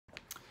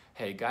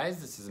Hey guys,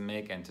 this is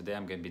Myk, and today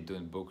I'm going to be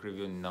doing book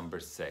review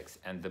number 6.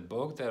 And the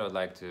book that I'd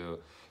like to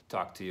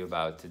talk to you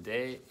about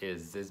today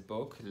is this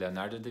book,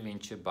 Leonardo da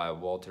Vinci by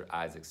Walter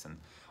Isaacson.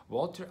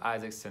 Walter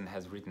Isaacson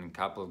has written a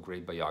couple of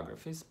great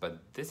biographies, but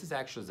this is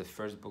actually the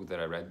first book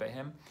that I read by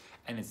him,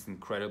 and it's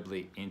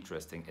incredibly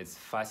interesting. It's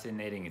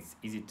fascinating, it's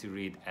easy to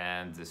read,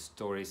 and the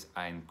stories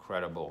are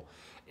incredible.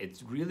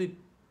 It really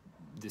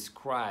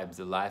describes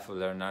the life of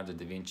Leonardo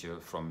da Vinci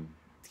from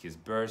his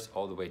birth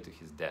all the way to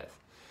his death.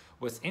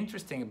 What's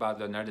interesting about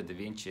Leonardo da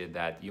Vinci is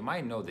that you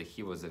might know that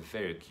he was a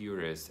very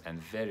curious and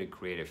very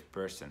creative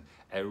person,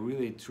 a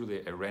really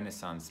truly a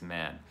Renaissance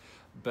man.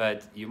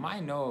 But you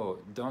might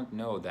don't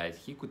know that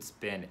he could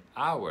spend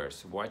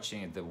hours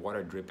watching the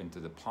water drip into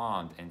the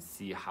pond and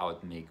see how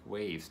it makes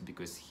waves,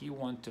 because he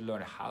wanted to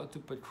learn how to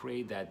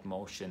portray that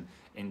motion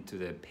into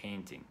the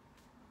painting.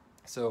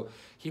 So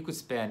he could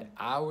spend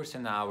hours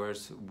and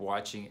hours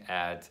watching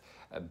at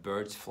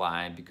birds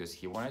flying because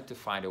he wanted to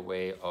find a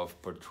way of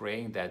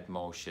portraying that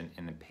motion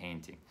in a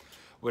painting.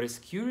 What is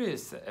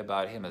curious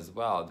about him as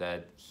well,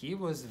 that he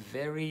was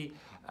very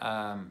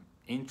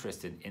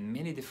interested in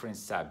many different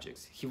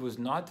subjects. He was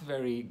not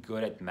very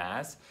good at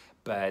math,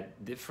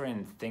 but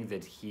different things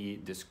that he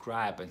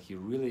described and he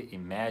really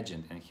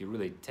imagined and he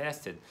really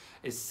tested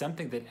is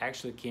something that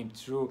actually came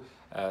through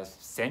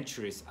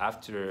centuries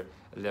after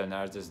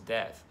Leonardo's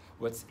death.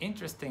 What's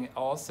interesting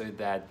also is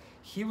that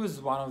he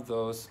was one of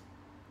those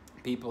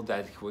people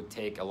that would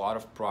take a lot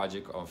of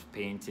projects of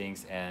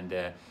paintings, and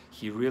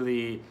he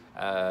really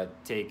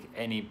take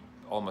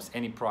almost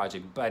any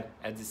project, but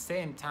at the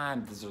same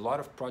time there's a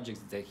lot of projects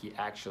that he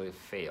actually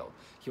failed.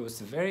 He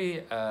was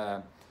very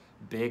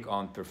big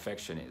on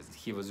perfectionism.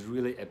 He was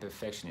really a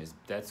perfectionist.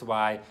 That's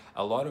why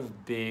a lot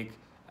of big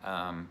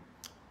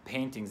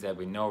paintings that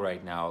we know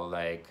right now,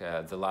 like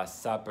The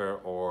Last Supper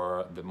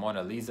or the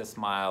Mona Lisa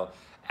smile,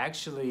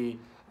 actually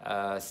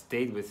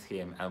stayed with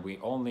him, and we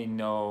only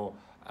know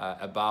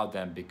about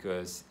them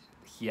because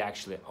he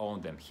actually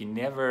owned them. He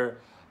never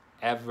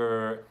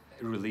ever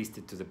released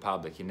it to the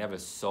public. He never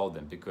sold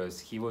them because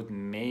he would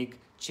make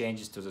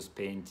changes to those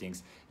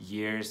paintings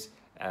years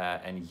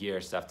and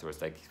years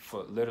afterwards. Like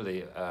for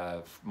literally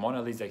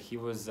Mona Lisa, he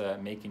was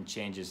making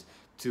changes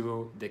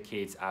 2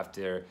 decades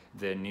after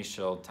the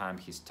initial time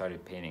he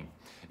started painting.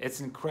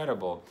 It's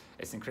incredible.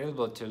 It's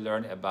incredible to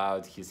learn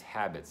about his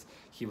habits.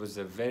 He was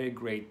a very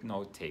great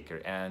note taker,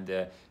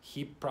 and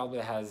he probably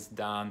has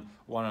done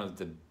one of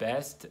the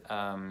best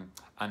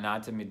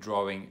anatomy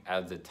drawing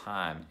at the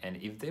time. And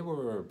if they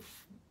were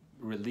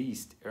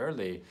released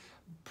early,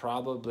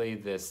 probably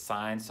the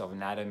science of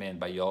anatomy and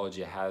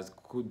biology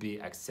could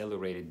be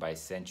accelerated by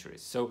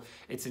centuries. So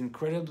it's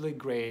incredibly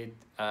great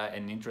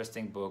and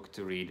interesting book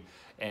to read,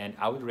 and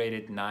I would rate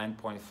it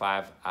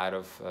 9.5 out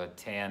of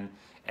 10,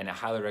 and I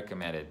highly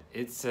recommend it.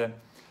 It's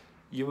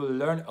you will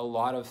learn a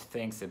lot of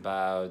things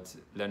about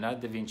Leonardo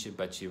da Vinci,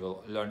 but you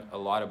will learn a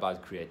lot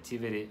about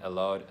creativity, a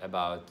lot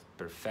about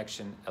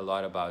perfection, a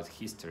lot about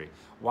history.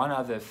 One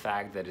other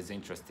fact that is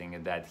interesting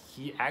is that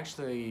he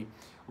actually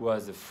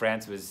was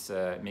friends with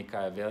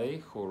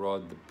Machiavelli, who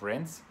wrote The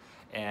Prince,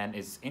 and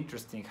it's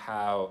interesting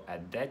how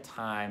at that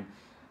time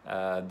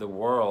the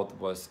world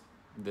was,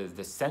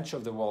 the center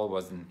of the world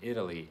was in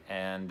Italy,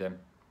 and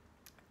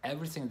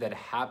everything that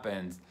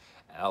happened,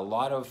 a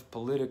lot of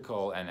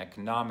political and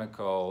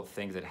economical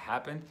things that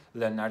happened,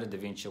 Leonardo da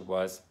Vinci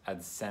was at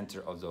the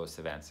center of those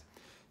events.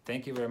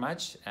 Thank you very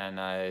much, and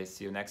I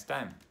see you next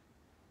time.